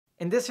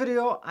In this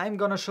video, I'm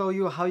gonna show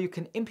you how you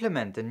can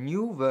implement the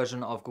new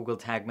version of Google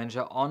Tag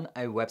Manager on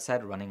a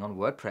website running on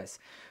WordPress.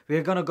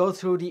 We're gonna go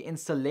through the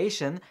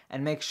installation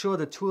and make sure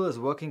the tool is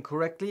working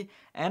correctly,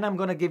 and I'm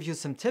gonna give you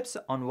some tips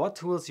on what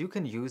tools you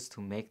can use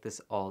to make this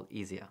all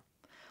easier.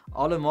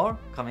 All and more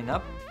coming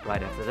up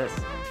right after this.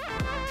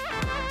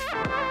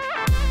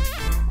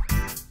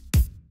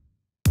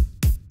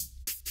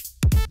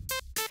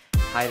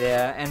 Hi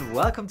there and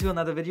welcome to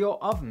another video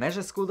of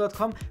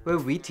MeasureSchool.com, where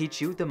we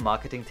teach you the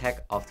marketing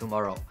tech of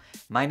tomorrow.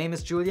 My name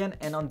is Julian,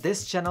 and on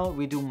this channel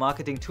we do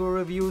marketing tool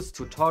reviews,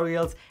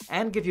 tutorials,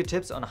 and give you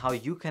tips on how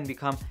you can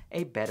become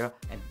a better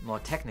and more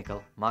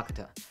technical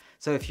marketer.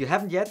 So if you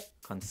haven't yet,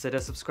 consider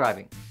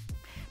subscribing.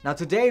 Now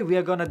today we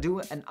are gonna do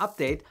an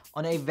update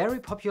on a very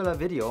popular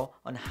video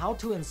on how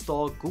to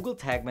install Google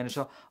Tag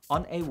Manager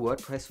on a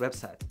WordPress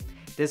website.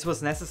 This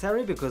was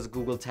necessary because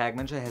Google Tag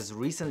Manager has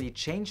recently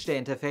changed their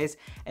interface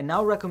and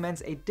now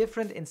recommends a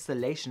different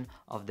installation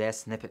of their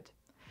snippet.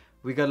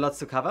 We got lots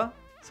to cover,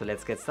 so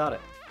let's get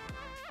started.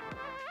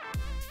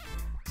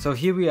 So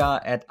here we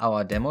are at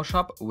our demo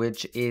shop,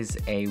 which is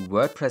a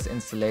WordPress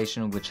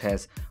installation which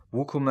has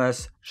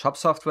WooCommerce shop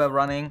software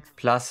running,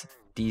 plus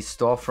the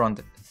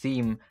storefront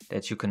theme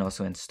that you can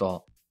also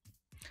install.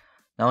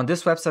 Now on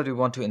this website we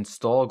want to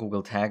install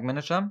Google Tag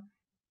Manager.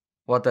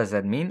 What does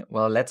that mean?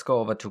 Well, let's go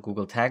over to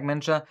Google Tag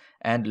Manager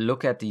and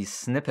look at the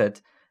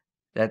snippet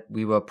that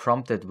we were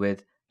prompted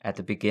with at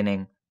the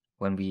beginning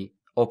when we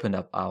opened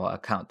up our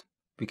account.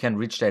 We can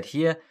reach that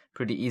here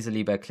pretty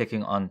easily by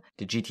clicking on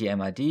the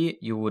GTM ID.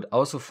 You would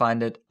also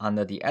find it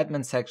under the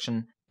admin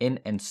section in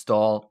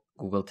Install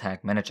Google Tag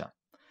Manager.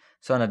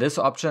 So under this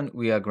option,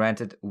 we are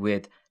granted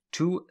with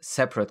two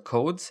separate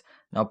codes.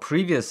 Now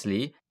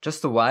previously,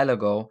 just a while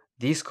ago,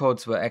 these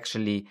codes were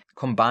actually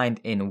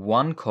combined in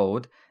one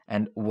code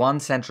and one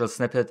central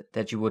snippet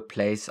that you would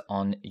place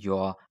on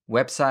your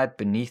website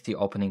beneath the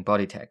opening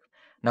body tag.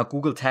 Now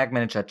Google Tag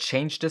Manager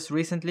changed this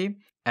recently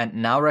and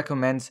now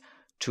recommends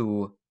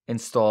to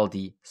install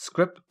the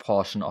script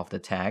portion of the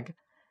tag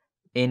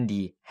in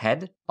the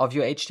head of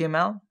your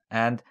HTML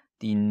and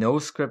the no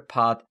script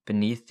part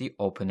beneath the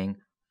opening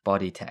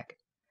body tag.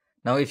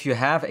 Now, if you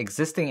have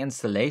existing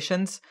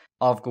installations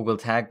of Google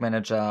Tag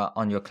Manager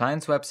on your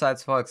client's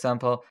websites, for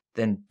example,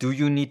 then do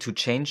you need to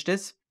change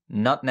this?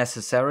 Not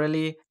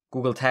necessarily.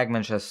 Google Tag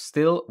Manager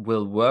still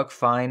will work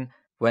fine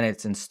when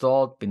it's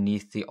installed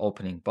beneath the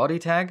opening body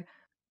tag,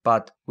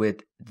 but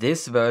with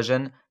this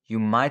version, you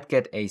might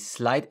get a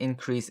slight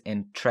increase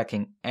in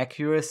tracking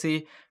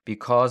accuracy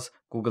because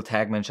Google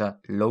Tag Manager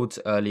loads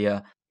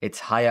earlier. It's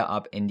higher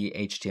up in the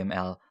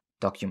HTML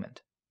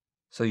document.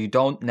 So you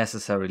don't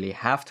necessarily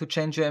have to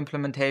change your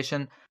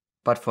implementation,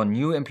 but for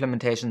new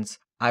implementations,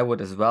 I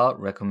would as well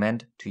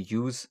recommend to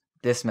use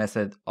this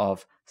method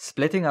of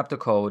splitting up the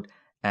code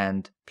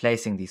and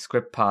placing the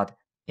script part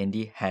in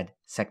the head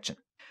section.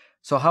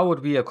 So how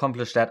would we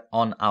accomplish that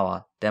on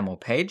our demo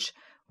page?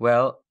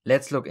 Well,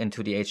 let's look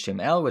into the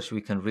HTML, which we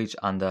can reach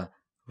under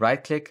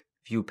right-click,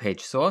 View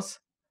Page Source.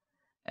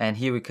 And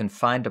here we can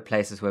find the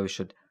places where we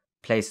should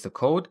place the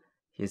code.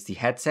 Here's the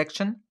head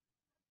section.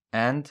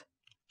 And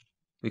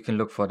we can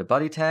look for the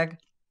body tag.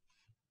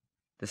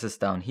 This is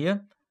down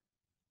here,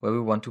 where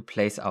we want to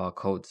place our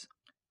codes.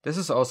 This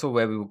is also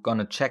where we're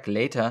gonna check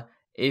later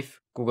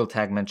if Google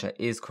Tag Manager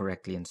is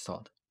correctly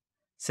installed.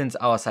 Since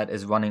our site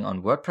is running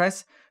on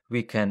WordPress,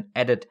 we can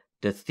edit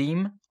the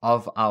theme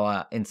of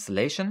our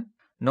installation.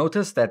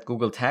 Notice that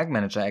Google Tag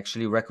Manager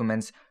actually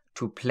recommends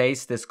to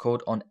place this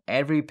code on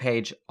every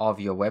page of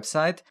your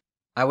website.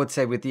 I would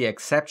say with the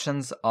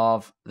exceptions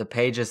of the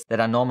pages that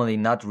are normally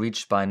not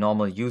reached by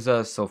normal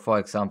users. So for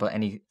example,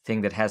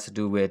 anything that has to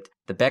do with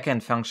the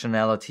backend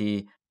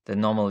functionality that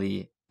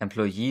normally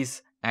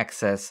employees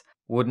access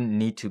wouldn't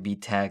need to be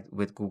tagged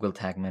with Google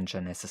Tag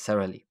Manager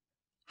necessarily.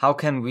 How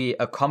can we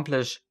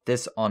accomplish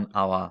this on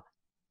our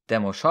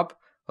demo shop?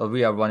 Well,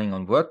 we are running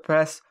on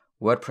WordPress.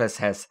 WordPress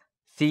has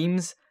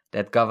themes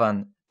that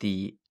govern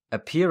the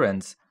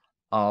appearance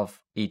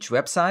of each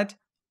website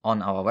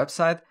on our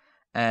website,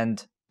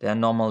 and there are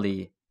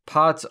normally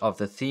parts of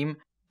the theme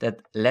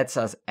that lets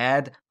us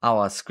add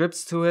our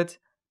scripts to it,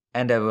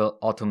 and they will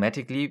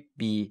automatically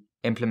be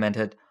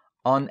implemented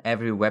on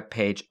every web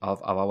page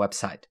of our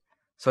website.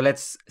 So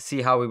let's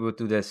see how we would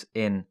do this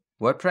in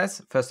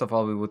WordPress. First of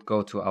all, we would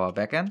go to our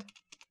backend,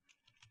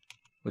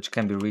 which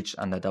can be reached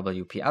under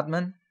WP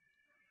admin.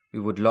 We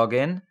would log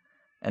in,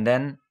 and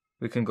then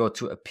we can go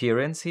to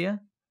Appearance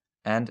here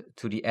and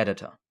to the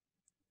editor.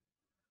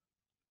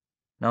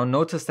 Now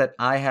notice that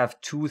I have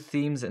two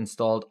themes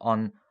installed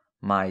on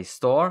my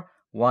store.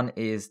 One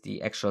is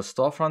the actual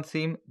storefront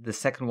theme. The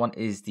second one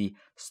is the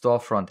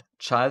storefront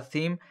child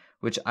theme,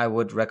 which I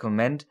would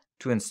recommend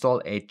to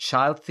install a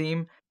child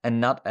theme and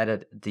not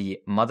edit the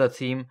mother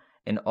theme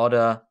in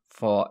order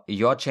for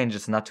your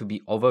changes not to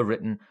be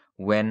overwritten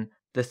when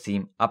the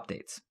theme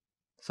updates.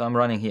 So I'm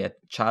running here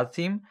child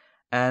theme,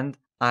 and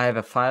I have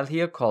a file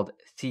here called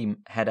theme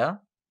header,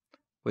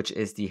 which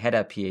is the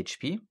header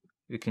PHP.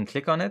 You can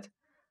click on it,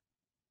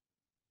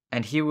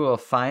 and here we will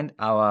find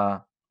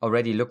our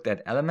already looked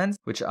at elements,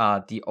 which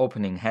are the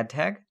opening head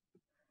tag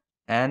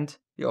and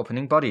the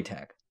opening body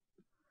tag.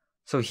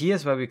 So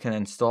here's where we can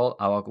install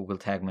our Google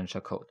Tag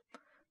Manager code.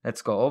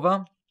 Let's go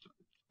over,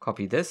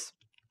 copy this,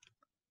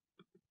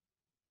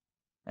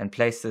 and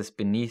place this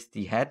beneath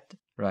the head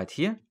right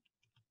here.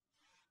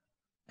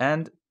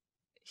 And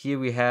here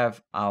we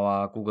have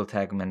our Google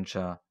Tag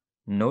Manager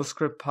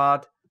NoScript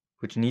part,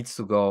 which needs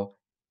to go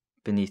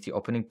beneath the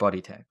opening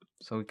body tag.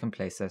 So we can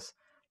place this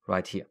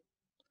right here.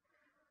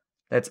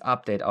 Let's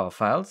update our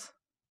files.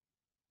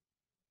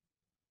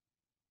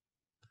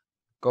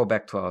 Go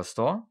back to our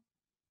store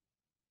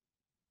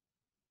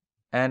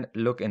and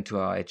look into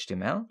our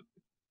HTML.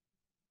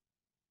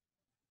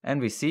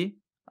 And we see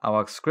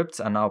our scripts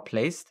are now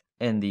placed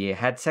in the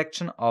head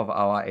section of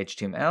our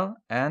HTML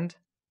and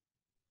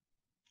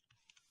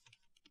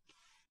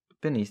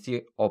beneath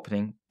the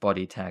opening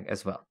body tag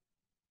as well.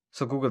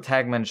 So Google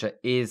Tag Manager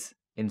is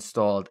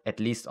installed at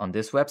least on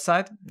this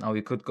website. Now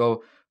we could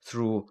go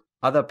through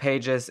other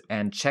pages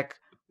and check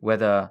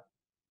whether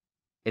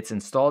it's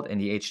installed in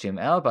the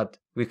HTML, but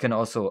we can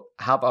also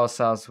help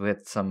ourselves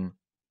with some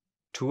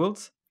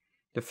tools.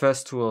 The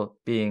first tool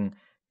being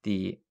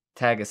the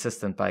Tag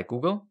Assistant by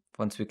Google.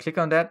 Once we click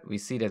on that, we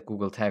see that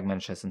Google Tag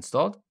Manager is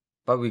installed,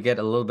 but we get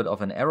a little bit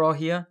of an error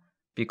here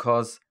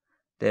because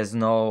there's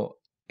no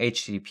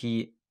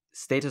HTTP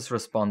status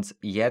response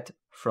yet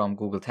from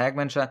Google Tag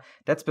Manager.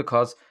 That's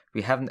because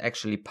we haven't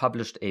actually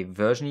published a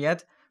version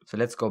yet. So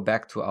let's go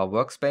back to our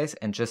workspace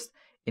and just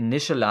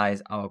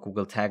initialize our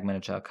Google Tag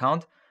Manager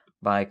account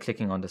by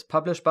clicking on this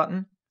Publish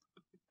button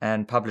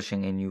and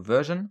publishing a new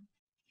version.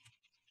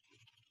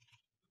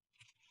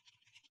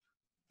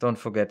 Don't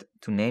forget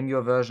to name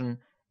your version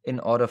in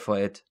order for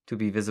it to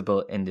be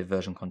visible in the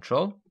version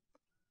control.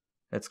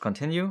 Let's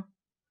continue.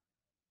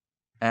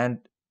 And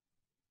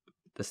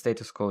the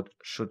status code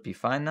should be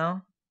fine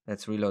now.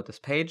 Let's reload this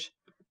page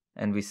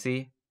and we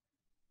see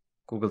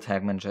Google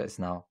Tag Manager is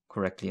now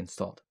correctly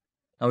installed.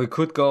 Now we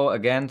could go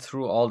again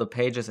through all the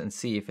pages and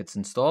see if it's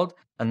installed.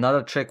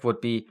 Another trick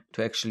would be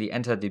to actually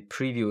enter the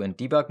preview and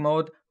debug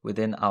mode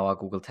within our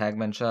Google Tag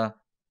Manager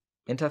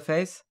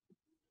interface,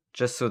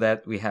 just so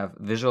that we have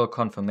visual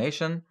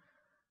confirmation.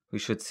 We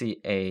should see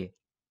a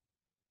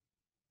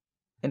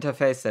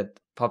interface that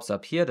pops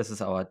up here. This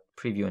is our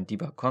preview and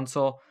debug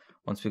console.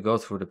 Once we go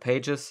through the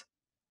pages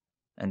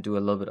and do a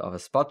little bit of a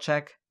spot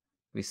check,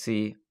 we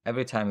see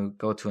every time we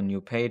go to a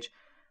new page,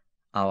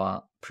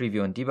 our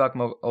preview and debug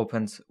mode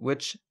opens,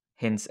 which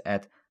hints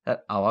at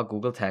that our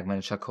Google Tag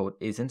Manager code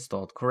is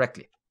installed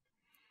correctly.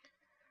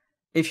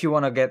 If you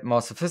want to get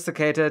more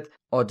sophisticated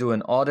or do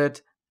an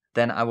audit,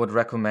 then I would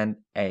recommend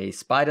a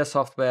spider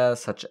software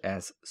such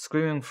as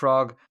Screaming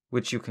Frog,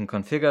 which you can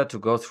configure to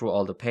go through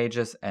all the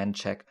pages and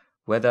check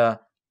whether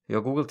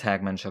your Google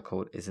Tag Manager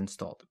code is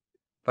installed.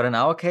 But in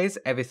our case,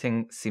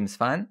 everything seems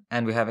fine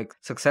and we have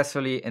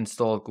successfully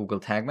installed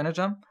Google Tag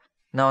Manager.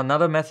 Now,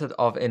 another method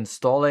of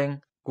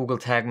installing Google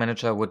Tag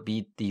Manager would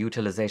be the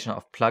utilization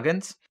of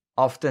plugins.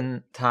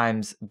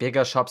 Oftentimes,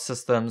 bigger shop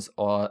systems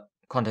or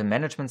content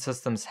management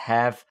systems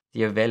have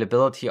the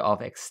availability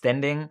of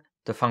extending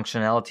the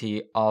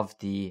functionality of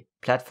the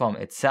platform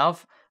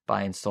itself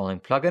by installing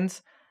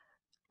plugins.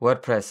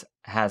 WordPress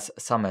has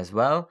some as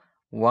well.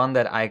 One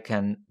that I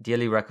can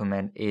dearly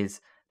recommend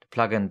is the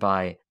plugin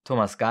by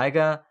Thomas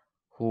Geiger,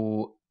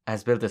 who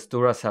has built this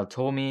Duracell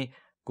Tomi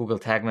Google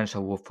Tag Manager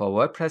for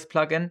WordPress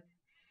plugin,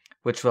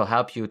 which will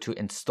help you to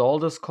install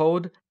this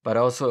code, but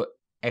also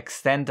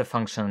extend the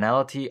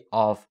functionality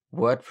of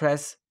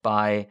WordPress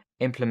by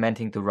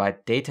implementing the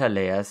right data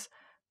layers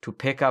to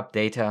pick up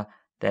data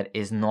that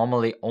is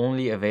normally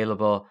only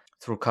available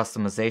through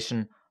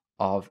customization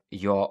of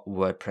your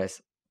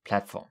WordPress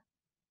platform.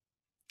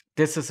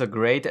 This is a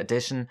great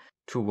addition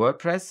to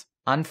WordPress.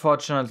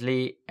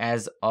 Unfortunately,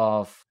 as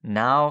of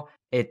now,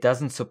 it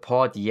doesn't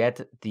support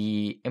yet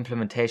the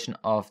implementation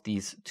of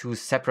these two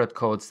separate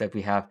codes that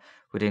we have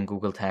within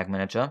Google Tag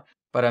Manager,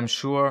 but I'm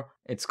sure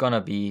it's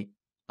gonna be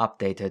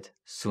updated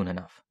soon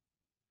enough.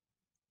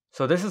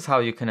 So this is how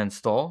you can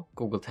install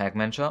Google Tag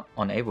Manager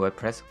on a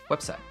WordPress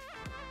website.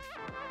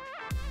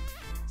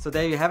 So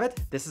there you have it.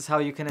 This is how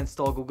you can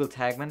install Google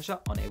Tag Manager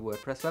on a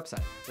WordPress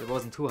website. It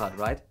wasn't too hard,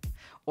 right?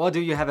 Or do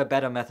you have a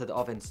better method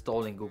of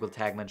installing Google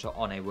Tag Manager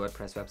on a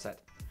WordPress website?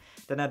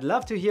 Then I'd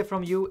love to hear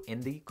from you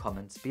in the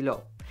comments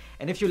below.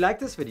 And if you like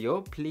this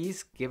video,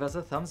 please give us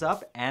a thumbs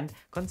up and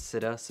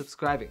consider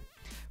subscribing.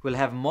 We'll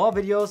have more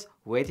videos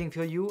waiting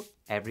for you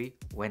every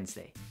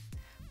Wednesday.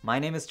 My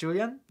name is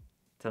Julian.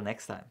 Till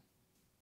next time.